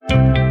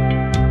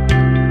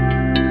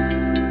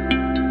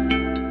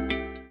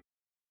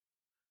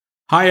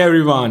Hi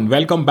everyone,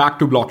 welcome back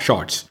to Block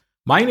Shots.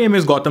 My name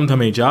is Gautam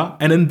Dhameja,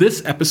 and in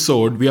this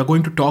episode, we are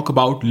going to talk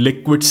about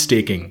liquid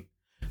staking.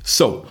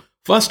 So,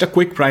 first, a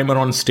quick primer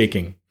on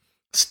staking.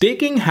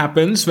 Staking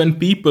happens when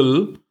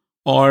people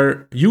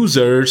or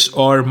users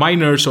or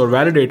miners or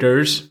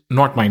validators,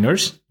 not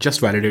miners, just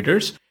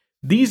validators,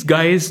 these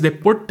guys, they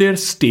put their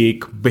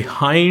stake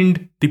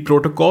behind the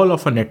protocol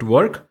of a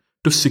network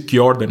to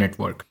secure the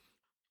network.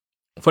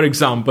 For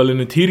example, in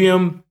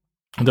Ethereum,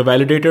 the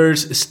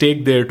validators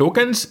stake their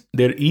tokens,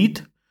 their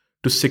ETH,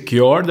 to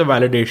secure the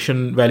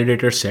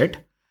validator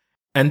set.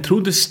 And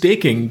through this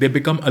staking, they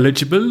become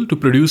eligible to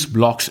produce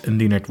blocks in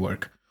the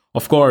network.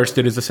 Of course,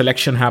 there is a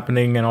selection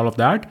happening and all of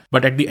that.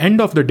 But at the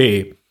end of the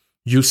day,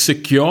 you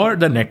secure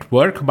the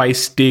network by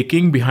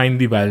staking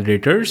behind the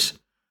validators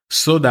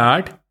so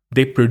that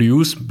they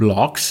produce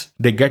blocks,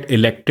 they get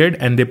elected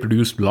and they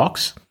produce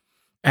blocks.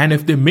 And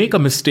if they make a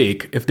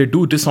mistake, if they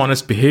do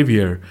dishonest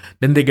behavior,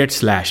 then they get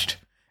slashed.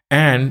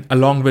 And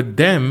along with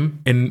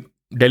them, in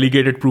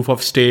delegated proof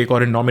of stake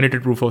or in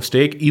nominated proof of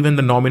stake, even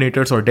the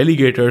nominators or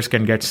delegators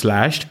can get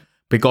slashed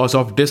because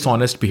of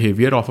dishonest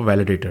behavior of a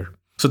validator.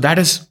 So that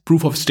is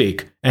proof of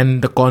stake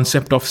and the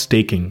concept of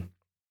staking.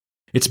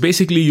 It's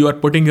basically you are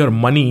putting your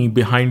money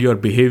behind your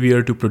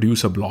behavior to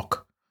produce a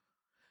block.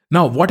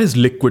 Now, what is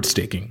liquid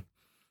staking?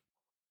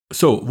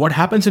 So what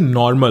happens in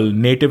normal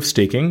native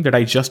staking that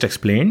I just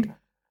explained,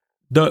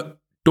 the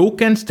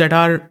tokens that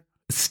are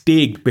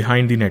staked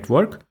behind the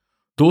network,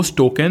 those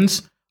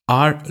tokens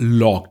are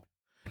locked.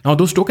 Now,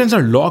 those tokens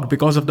are locked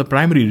because of the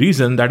primary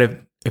reason that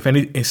if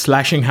any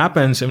slashing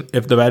happens,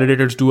 if the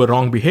validators do a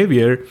wrong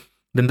behavior,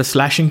 then the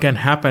slashing can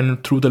happen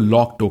through the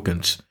locked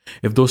tokens.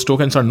 If those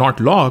tokens are not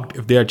locked,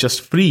 if they are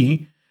just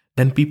free,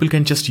 then people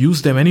can just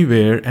use them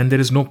anywhere and there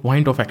is no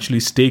point of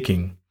actually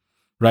staking,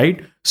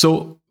 right?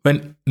 So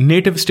when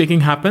native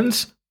staking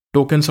happens,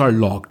 tokens are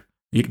locked.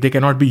 They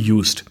cannot be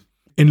used.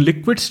 In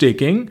liquid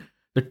staking,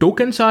 the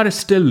tokens are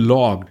still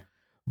locked,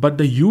 but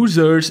the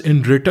users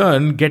in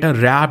return get a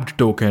wrapped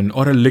token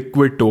or a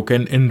liquid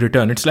token in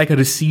return. It's like a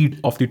receipt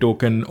of the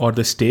token or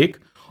the stake.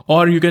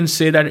 Or you can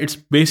say that it's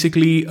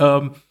basically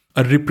a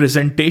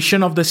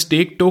representation of the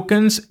stake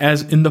tokens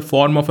as in the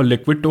form of a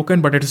liquid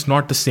token, but it is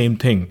not the same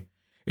thing.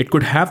 It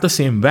could have the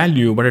same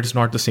value, but it's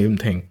not the same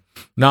thing.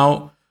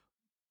 Now,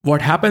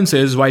 what happens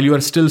is while you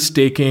are still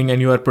staking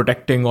and you are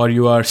protecting or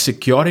you are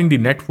securing the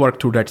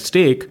network through that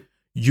stake,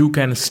 you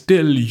can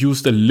still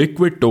use the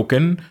liquid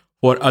token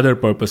for other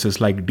purposes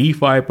like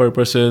DeFi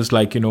purposes,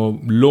 like,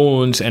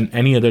 loans and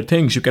any other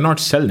things. You cannot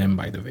sell them,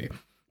 by the way,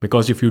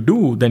 because if you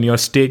do, then your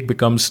stake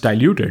becomes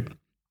diluted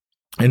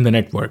in the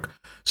network.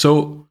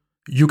 So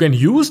you can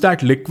use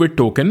that liquid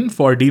token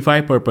for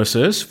DeFi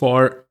purposes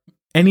for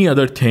any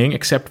other thing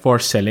except for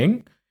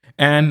selling.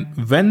 And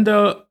when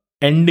the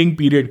ending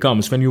period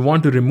comes, when you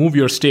want to remove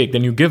your stake,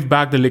 then you give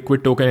back the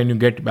liquid token and you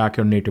get back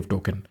your native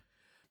token.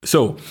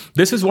 So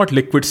this is what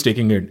liquid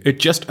staking is.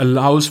 It just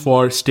allows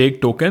for stake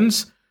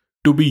tokens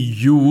to be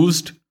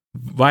used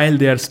while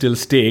they are still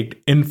staked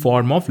in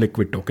form of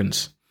liquid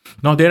tokens.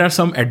 Now, there are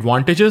some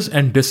advantages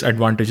and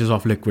disadvantages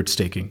of liquid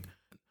staking.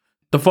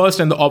 The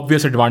first and the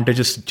obvious advantage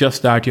is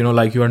just that, you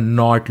are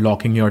not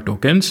locking your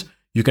tokens.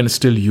 You can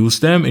still use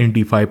them in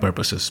DeFi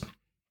purposes.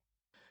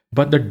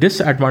 But the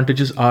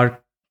disadvantages are a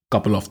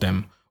couple of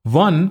them.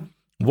 One,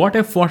 what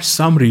if for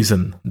some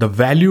reason the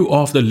value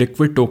of the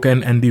liquid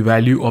token and the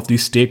value of the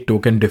stake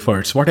token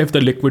differs? What if the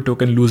liquid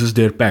token loses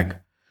their peg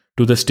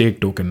to the stake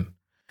token?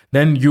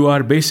 Then you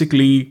are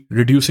basically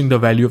reducing the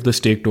value of the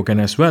stake token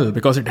as well,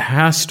 because it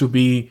has to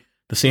be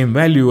the same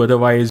value,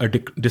 otherwise a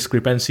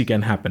discrepancy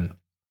can happen.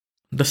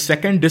 The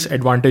second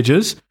disadvantage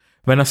is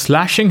when a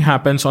slashing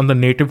happens on the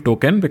native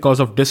token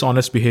because of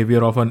dishonest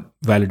behavior of a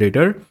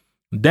validator,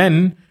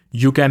 then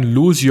you can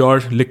lose your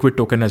liquid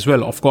token as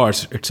well. Of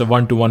course, it's a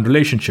one-to-one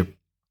relationship.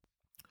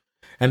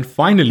 And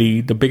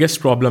finally, the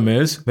biggest problem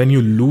is when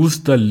you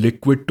lose the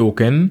liquid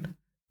token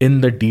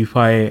in the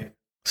DeFi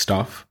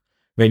stuff,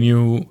 when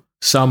you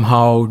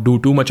somehow do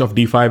too much of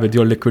DeFi with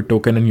your liquid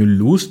token and you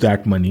lose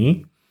that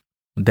money,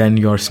 then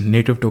your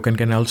native token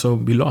can also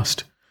be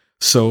lost.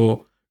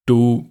 So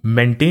to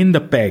maintain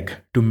the peg,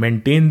 to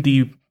maintain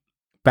the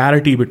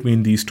parity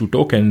between these two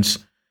tokens,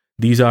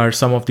 these are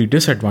some of the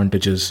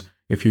disadvantages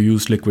if you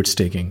use liquid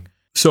staking.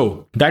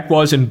 So that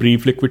was in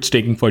brief liquid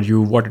staking for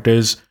you, what it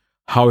is,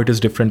 how it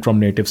is different from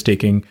native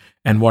staking,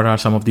 and what are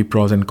some of the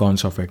pros and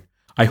cons of it.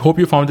 I hope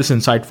you found this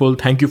insightful.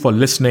 Thank you for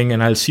listening,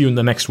 and I'll see you in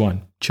the next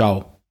one.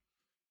 Ciao.